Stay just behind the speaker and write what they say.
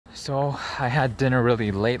So I had dinner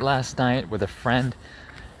really late last night with a friend,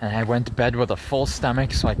 and I went to bed with a full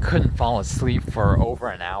stomach, so I couldn't fall asleep for over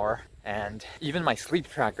an hour. And even my sleep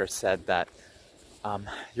tracker said that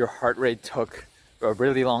your heart rate took a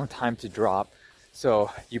really long time to drop,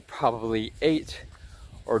 so you probably ate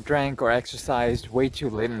or drank or exercised way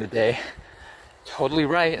too late in the day. Totally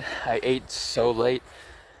right, I ate so late,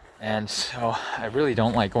 and so I really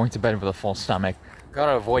don't like going to bed with a full stomach.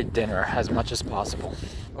 Gotta avoid dinner as much as possible.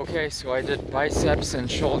 Okay, so I did biceps and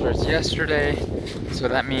shoulders yesterday, so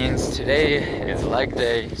that means today is leg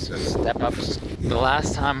day, so step ups. The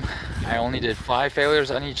last time I only did 5 failures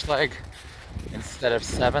on each leg instead of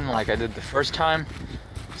 7 like I did the first time.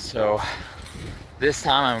 So this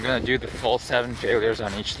time I'm gonna do the full 7 failures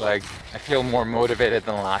on each leg. I feel more motivated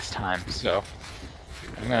than last time, so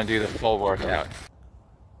I'm gonna do the full workout.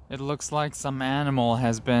 It looks like some animal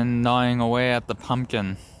has been gnawing away at the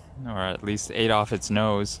pumpkin, or at least ate off its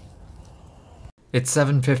nose. It's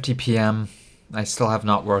 7:50 p.m. I still have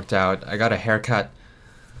not worked out. I got a haircut,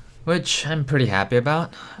 which I'm pretty happy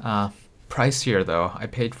about. Pricier though. I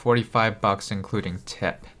paid $45 including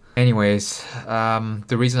tip. Anyways,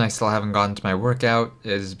 the reason I still haven't gotten to my workout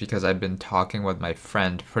is because I've been talking with my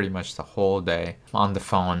friend pretty much the whole day on the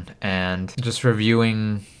phone and just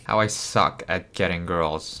reviewing how I suck at getting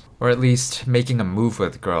girls. Or at least making a move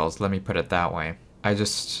with girls, let me put it that way. I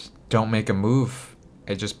just don't make a move.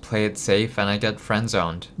 I just play it safe and I get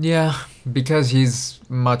friend-zoned. Yeah, because he's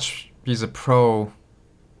a pro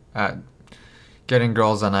at getting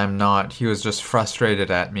girls and I'm not. He was just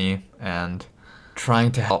frustrated at me and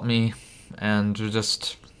trying to help me, and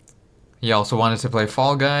he also wanted to play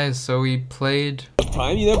Fall Guys, so we played.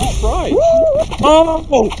 Time you never tried.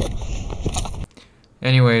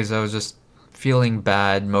 Anyways, I was just feeling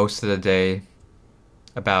bad most of the day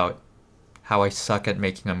about how I suck at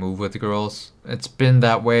making a move with girls. It's been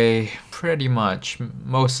that way pretty much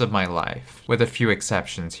most of my life, with a few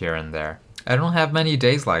exceptions here and there. I don't have many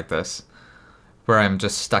days like this, where I'm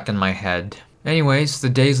just stuck in my head. Anyways, the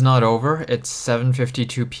day's not over. It's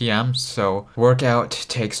 7:52 p.m. so workout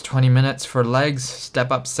takes 20 minutes for legs,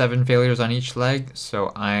 step up 7 failures on each leg,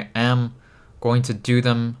 so I am going to do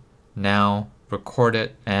them now, record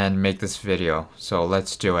it, and make this video. So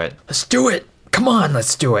let's do it. Let's do it! Come on,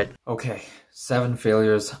 let's do it! Okay, 7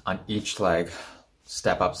 failures on each leg,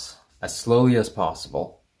 step ups as slowly as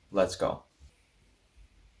possible. Let's go.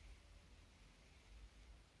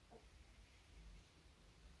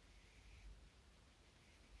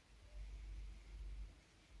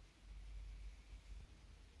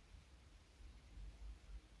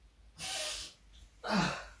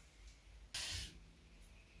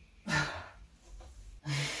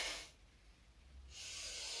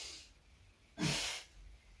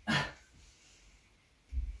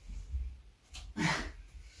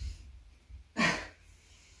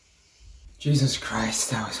 Jesus Christ,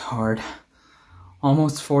 that was hard.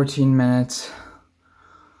 Almost 14 minutes.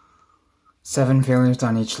 7 failures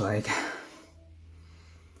on each leg.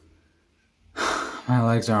 My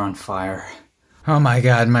legs are on fire. Oh my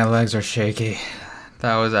god, my legs are shaky.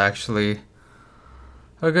 That was actually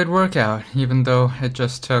a good workout, even though it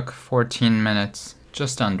just took 14 minutes.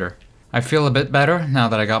 Just under. I feel a bit better now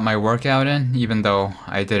that I got my workout in, even though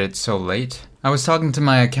I did it so late. I was talking to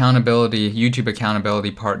my YouTube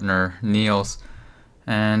accountability partner, Niels,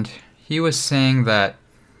 and he was saying that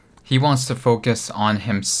he wants to focus on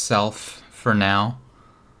himself for now.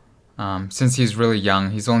 Since he's really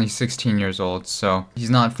young, he's only 16 years old, so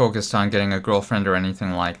he's not focused on getting a girlfriend or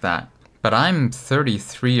anything like that. But I'm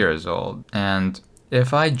 33 years old, and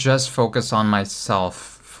if I just focus on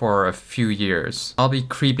myself for a few years, I'll be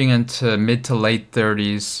creeping into mid to late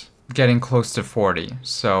 30s, getting close to 40,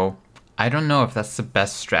 so I don't know if that's the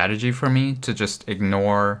best strategy for me, to just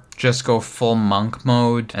go full monk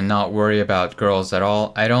mode and not worry about girls at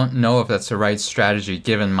all. I don't know if that's the right strategy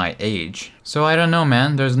given my age. So I don't know,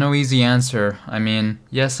 man, there's no easy answer. I mean,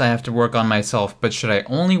 yes, I have to work on myself, but should I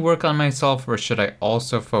only work on myself or should I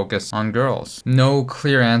also focus on girls? No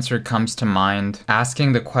clear answer comes to mind.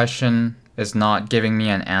 Asking the question is not giving me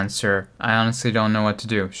an answer. I honestly don't know what to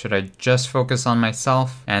do. Should I just focus on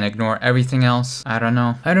myself and ignore everything else? I don't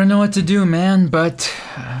know. I don't know what to do, man, but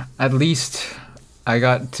at least I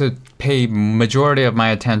got to pay majority of my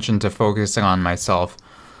attention to focusing on myself.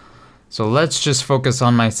 So let's just focus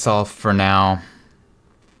on myself for now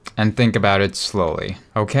and think about it slowly.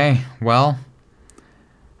 Okay, well,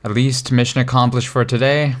 at least mission accomplished for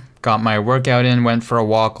today. Got my workout in, went for a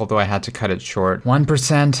walk, although I had to cut it short.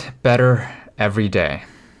 1% better every day.